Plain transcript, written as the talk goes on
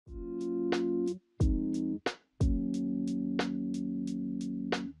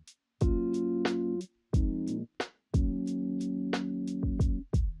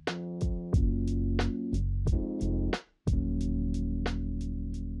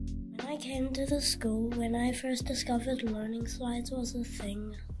came to the school, when I first discovered learning slides was a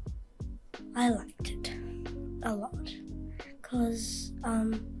thing, I liked it a lot, because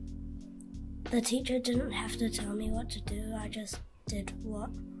the teacher didn't have to tell me what to do. I just did what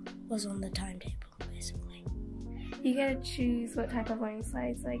was on the timetable, basically. You get to choose what type of learning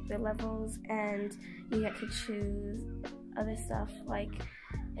slides, like the levels, and you get to choose other stuff, like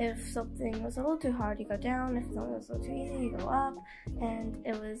if something was a little too hard, you go down. If something was a little too easy, you go up. And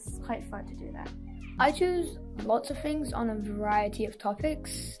it was quite fun to do that. I choose lots of things on a variety of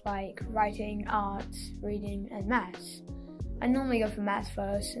topics, like writing, art, reading, and maths. I normally go for maths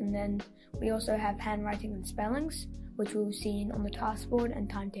first, and then we also have handwriting and spellings, which we'll see on the task board and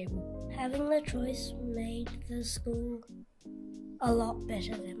timetable. Having the choice made the school a lot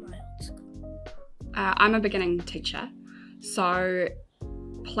better than my old school. I'm a beginning teacher, so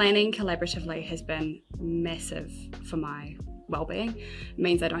planning collaboratively has been massive for my wellbeing. It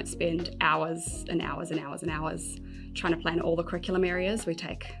means I don't spend hours and hours and hours and hours trying to plan all the curriculum areas. We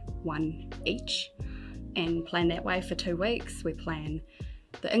take one each and plan that way for 2 weeks. We plan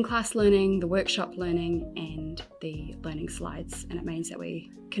the in-class learning, the workshop learning, and the learning slides, and it means that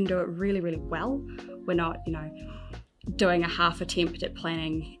we can do it really, really well. We're not, doing a half attempt at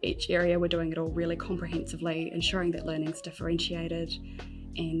planning each area. We're doing it all really comprehensively, ensuring that learning's differentiated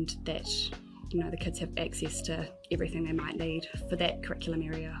and that the kids have access to everything they might need for that curriculum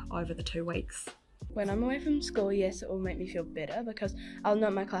area over the 2 weeks. When I'm away from school, yes, it will make me feel better because I'll know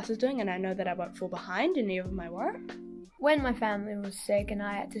what my class is doing and I know that I won't fall behind in any of my work. When my family was sick and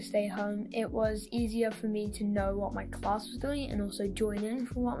I had to stay home, it was easier for me to know what my class was doing and also join in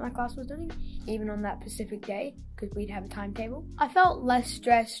for what my class was doing, even on that specific day, because we'd have a timetable. I felt less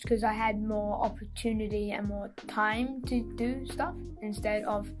stressed because I had more opportunity and more time to do stuff instead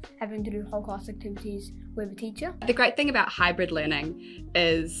of having to do whole class activities with a teacher. The great thing about hybrid learning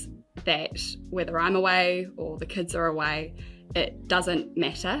is that whether I'm away or the kids are away, it doesn't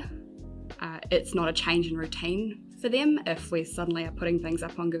matter. It's not a change in routine for them if we suddenly are putting things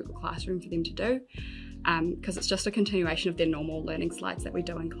up on Google Classroom for them to do, because it's just a continuation of their normal learning slides that we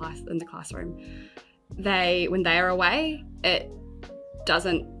do in the classroom. When they are away, it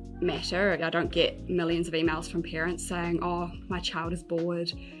doesn't matter. I don't get millions of emails from parents saying, "Oh, my child is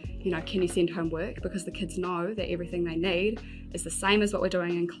bored, can you send home work?" Because the kids know that everything they need is the same as what we're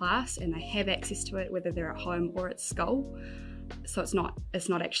doing in class, and they have access to it whether they're at home or at school. So it's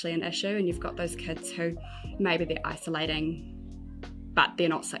not actually an issue, and you've got those kids who maybe they're isolating but they're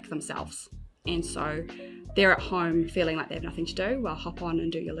not sick themselves, and so they're at home feeling like they have nothing to do. Well, hop on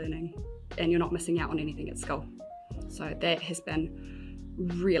and do your learning and you're not missing out on anything at school. So that has been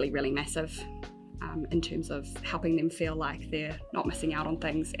really, really massive in terms of helping them feel like they're not missing out on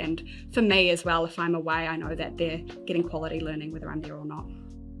things, and for me as well, if I'm away, I know that they're getting quality learning whether I'm there or not.